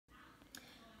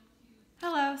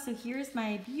Hello, so here's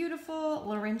my beautiful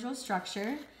laryngeal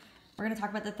structure. We're going to talk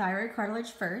about the thyroid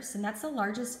cartilage first, and that's the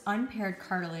largest unpaired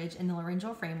cartilage in the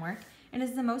laryngeal framework and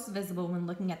is the most visible when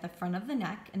looking at the front of the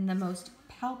neck and the most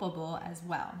palpable as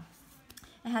well.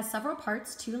 It has several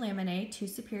parts: two laminae, two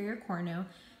superior cornu,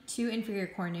 two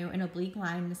inferior cornu, an oblique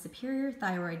line, and a superior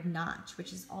thyroid notch,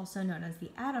 which is also known as the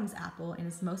Adam's apple and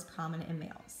is most common in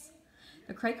males.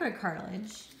 The cricoid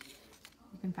cartilage,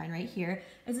 you can find right here,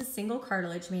 is a single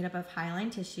cartilage made up of hyaline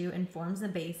tissue and forms the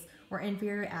base or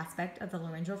inferior aspect of the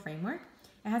laryngeal framework.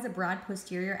 It has a broad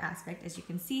posterior aspect, as you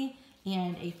can see,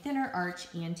 and a thinner arch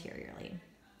anteriorly.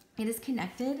 It is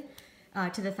connected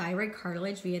to the thyroid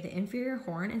cartilage via the inferior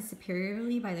horn and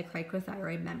superiorly by the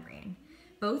cricothyroid membrane.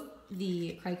 Both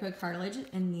the cricoid cartilage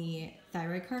and the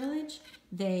thyroid cartilage,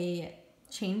 they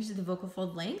change the vocal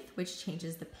fold length, which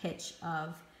changes the pitch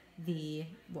of the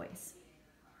voice.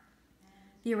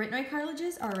 The arytenoid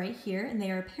cartilages are right here, and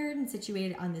they are paired and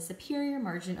situated on the superior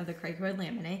margin of the cricoid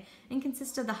laminae and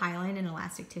consist of the hyaline and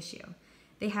elastic tissue.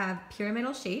 They have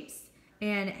pyramidal shapes,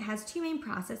 and it has two main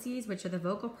processes, which are the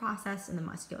vocal process and the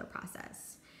muscular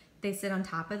process. They sit on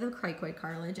top of the cricoid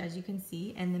cartilage, as you can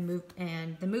see, and the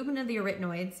movement of the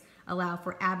arytenoids allow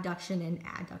for abduction and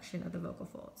adduction of the vocal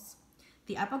folds.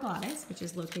 The epiglottis, which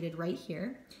is located right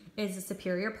here, is the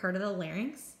superior part of the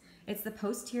larynx. It's the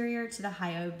posterior to the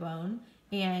hyoid bone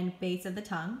and base of the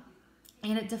tongue,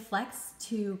 and it deflects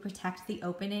to protect the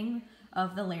opening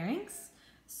of the larynx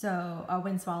so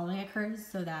when swallowing occurs,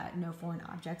 so that no foreign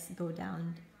objects go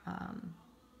down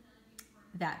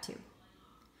that tube.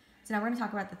 So now we're going to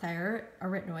talk about the thyroid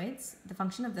arytenoids. The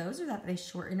function of those are that they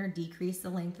shorten or decrease the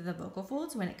length of the vocal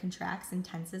folds. When it contracts and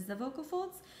tenses the vocal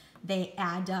folds, they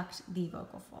adduct the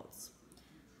vocal folds.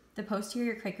 The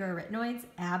posterior cricoarytenoids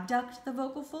abduct the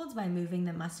vocal folds by moving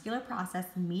the muscular process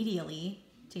medially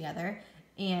together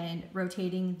and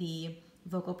rotating the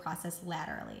vocal process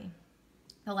laterally.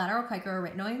 The lateral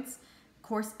cricoarytenoids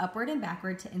course upward and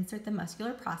backward to insert the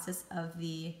muscular process of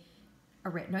the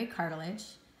arytenoid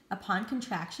cartilage. Upon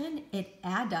contraction, it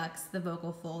adducts the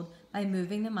vocal fold by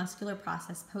moving the muscular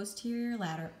process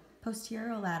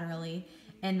posterolaterally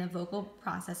and the vocal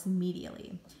process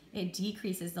medially. It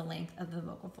decreases the length of the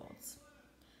vocal folds.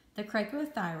 The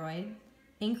cricothyroid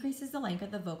increases the length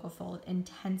of the vocal fold and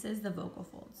tenses the vocal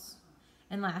folds.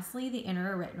 And lastly, the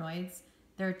inner arytenoids.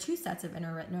 There are two sets of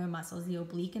inner arytenoid muscles, the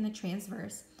oblique and the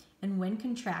transverse, and when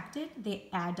contracted, they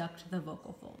adduct the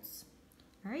vocal folds.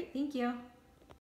 All right, thank you.